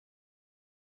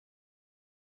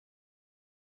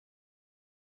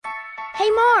Hey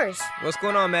Mars! What's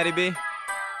going on, Matty B?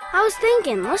 I was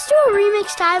thinking, let's do a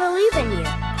remix to I Believe in You.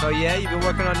 Oh yeah? You been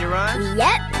working on your rhymes?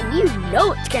 Yep, you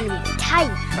know it's gonna be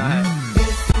tight.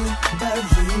 If you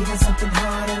believe in something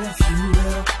hard, and if you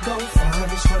will go far,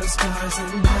 reach for the stars,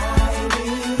 and I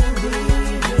believe in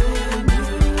you.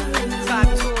 Talk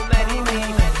to him, Matty B.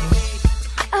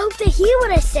 I hope they hear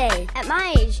what I say. At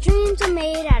my age, dreams are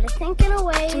made out of thinking of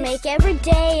ways to make every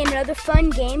day another fun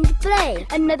game to play.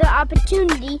 Another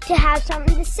opportunity to have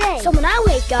something to say. So when I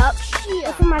wake up,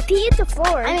 from my feet to the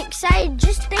floor, I'm excited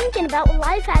just thinking about what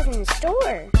life has in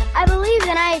store. I believe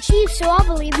that I achieved, so I'll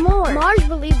believe more. Mars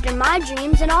believed in my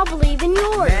dreams, and I'll believe in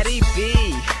yours. Matty B,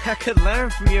 I could learn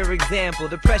from your example.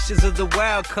 The pressures of the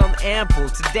world come ample.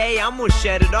 Today I'm gonna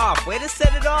shut it off. Way to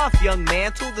set it off, young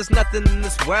mantle. There's nothing in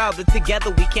this world that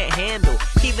together we can't handle.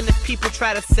 Even if people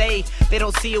try to say they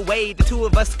don't see a way the two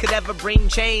of us could ever bring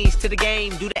change to the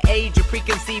game, due to age or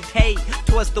preconceived hate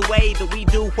towards the way that we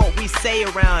do what we say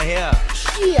around here.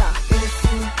 Yeah. If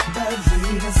you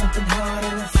believe in something hard,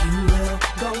 and if you will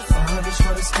go far, reach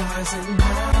for the stars, and I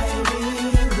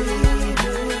believe in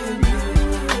you.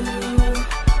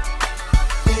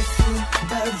 If you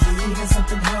believe in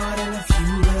something hard, and if you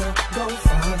will go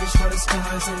far, reach for the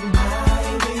stars, and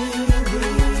I believe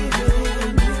in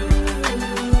you.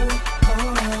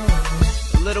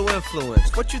 Oh. A little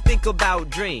influence. What you think about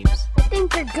dreams? I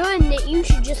think they're good and that you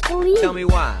should just believe. Tell me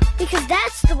why. Because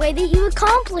that's the way that you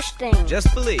accomplish things.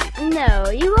 Just believe. No,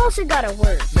 you also gotta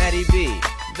work. Matty B,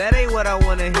 that ain't what I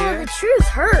wanna Oh, hear. the truth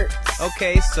hurts.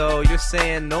 Okay, so you're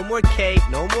saying no more cake,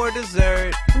 no more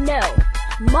dessert. No.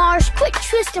 Mars, quit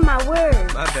twisting my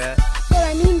words. My bad. What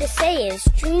I mean to say is,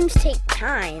 dreams take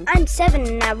time. I'm 7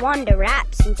 and I wanted to rap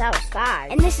since I was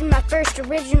 5. And this is my first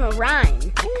original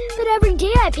rhyme. But every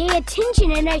day I pay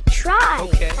attention and I try.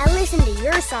 Okay. I listen to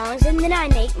your songs and then I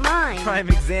make mine. Prime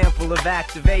example of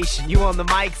activation. You on the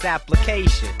mic's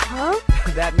application. Huh?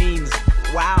 That means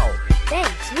wow.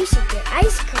 Thanks, we should get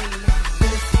ice cream now.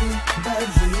 If you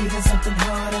believe in something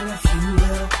hard, and if you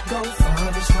will go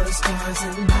far, reach for the stars,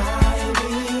 and I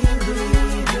believe in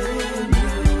you.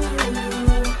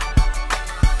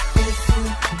 If you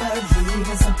believe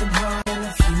in something hard, and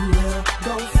if you will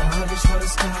go far, reach for the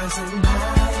stars, and I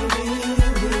believe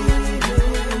in you.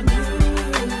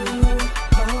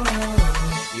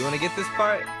 Oh. You wanna get this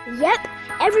part? Yep,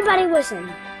 everybody listen.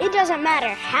 It doesn't matter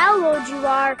how old you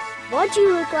are, what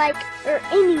you look like, or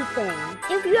anything.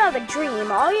 If you have a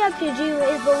dream, all you have to do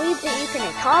is believe that you can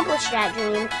accomplish that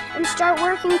dream and start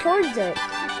working towards it.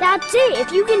 That's it.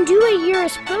 If you can do what you're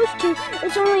supposed to,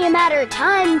 it's only a matter of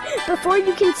time before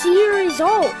you can see your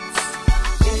results.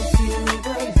 If you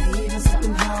believe in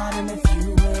something hard, and if you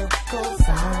will go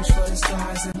far, reach for the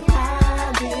stars, and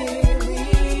I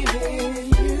believe in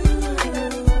you.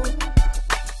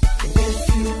 If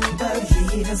you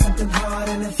believe in something hard,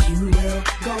 and if you will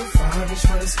go far, reach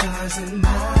for the stars, and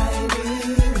I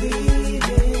believe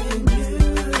in you.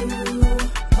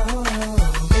 Oh.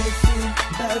 If you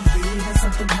believe in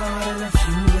something hard, and if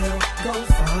you will go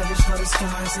far, reach for the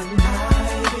stars, and I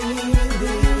believe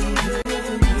in you.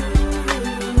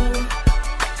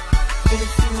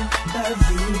 If you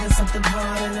believe in something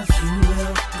hard, and if you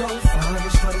will go far,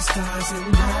 reach for the stars,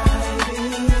 and I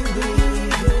believe in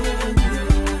you.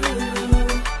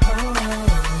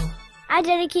 Oh. I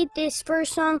dedicate this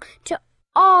first song to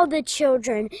all the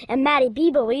children, and Matty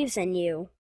B believes in you.